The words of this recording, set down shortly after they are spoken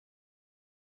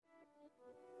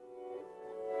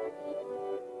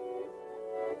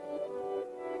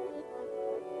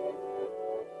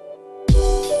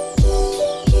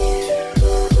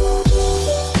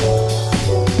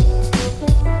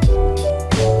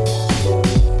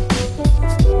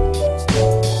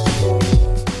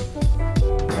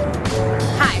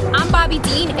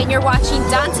You're watching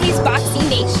Dante's Boxing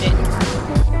Nation.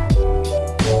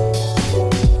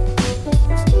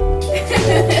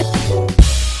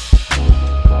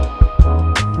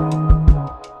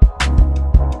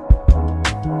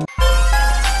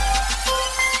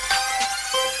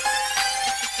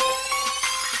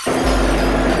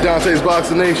 Dante's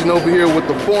Boxing Nation over here with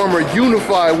the former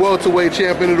unified welterweight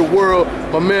champion of the world,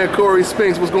 my man Corey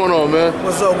SPINKS. What's going on, man?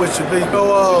 What's up with you, B?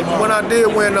 So, when I did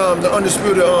win the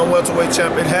undisputed welterweight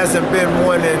champ, it hasn't been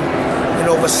won in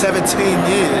over 17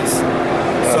 years.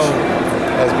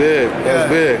 That's big. That's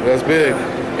big. That's big.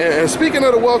 And speaking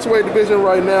of the welterweight division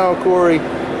right now, Corey,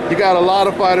 you got a lot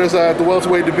of fighters at the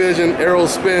welterweight division: Errol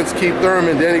Spence, Keith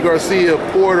Thurman, Danny Garcia,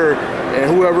 Porter,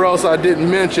 and whoever else I didn't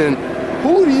mention.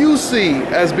 Who do you see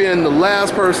as being the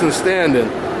last person standing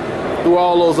through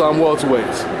all those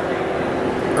welterweights?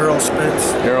 Errol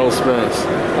Spence. Errol Spence.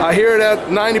 I hear that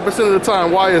 90% of the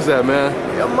time. Why is that, man?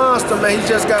 Yeah, monster, man. He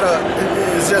just got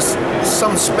it's just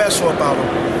something special about him.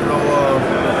 You know,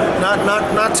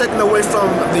 not taking away from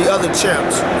the other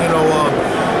champs. You know,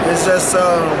 it's just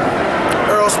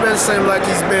Errol Spence seems like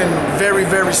he's been very,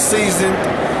 very seasoned.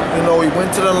 You know, he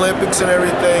went to the Olympics and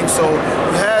everything, so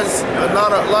he has a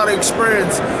lot of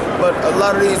experience. But a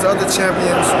lot of these other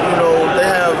champions, you know, they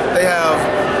have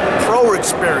pro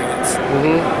experience.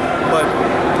 But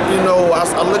you know,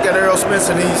 I look at Errol Spence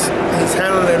and he's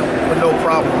handling it with no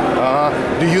problem.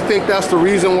 Do you think that's the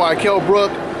reason why Kell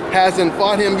Brook hasn't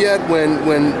fought him yet?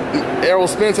 When Errol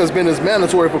Spence has been his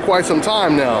mandatory for quite some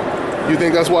time now, you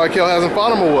think that's why Kell hasn't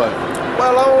fought him, or what?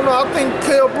 Well, I don't know. I think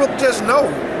Kell Brook just knows.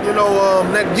 You know,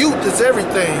 that youth is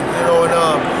everything, you know,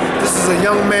 and this is a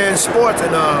young man's sport,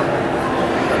 and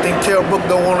I think Kell Brook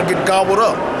don't want to get gobbled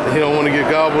up. He don't want to get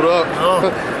gobbled up?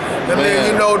 And then,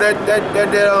 you know, that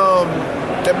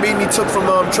beating he took from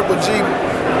Triple G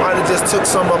might have just took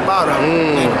some up out of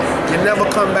him. You never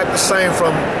come back the same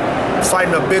from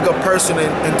fighting a bigger person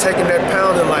and taking that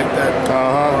pounding like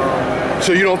that.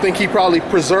 So you don't think he probably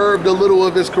preserved a little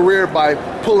of his career by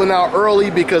pulling out early,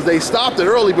 because they stopped it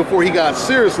early before he got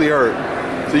seriously hurt?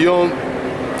 So you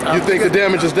think the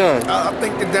damage is done? I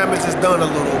think the damage is done a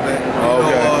little bit.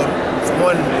 You know,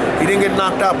 for one, he didn't get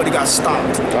knocked out, but he got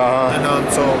stopped. And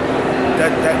so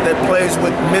that plays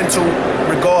with mental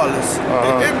regardless.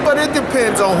 But it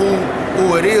depends on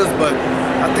who it is. But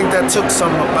I think that took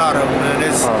something about him, man.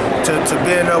 It's to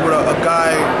being up with a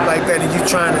guy like that, and you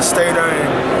trying to stay there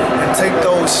and take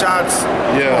those shots.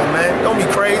 Come on, man. Don't be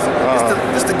crazy.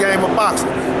 It's the game of boxing.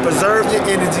 Preserve your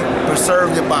energy,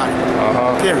 preserve your body.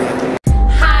 Period.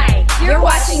 Hi, you're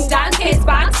watching Dante's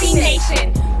Boxing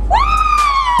Nation.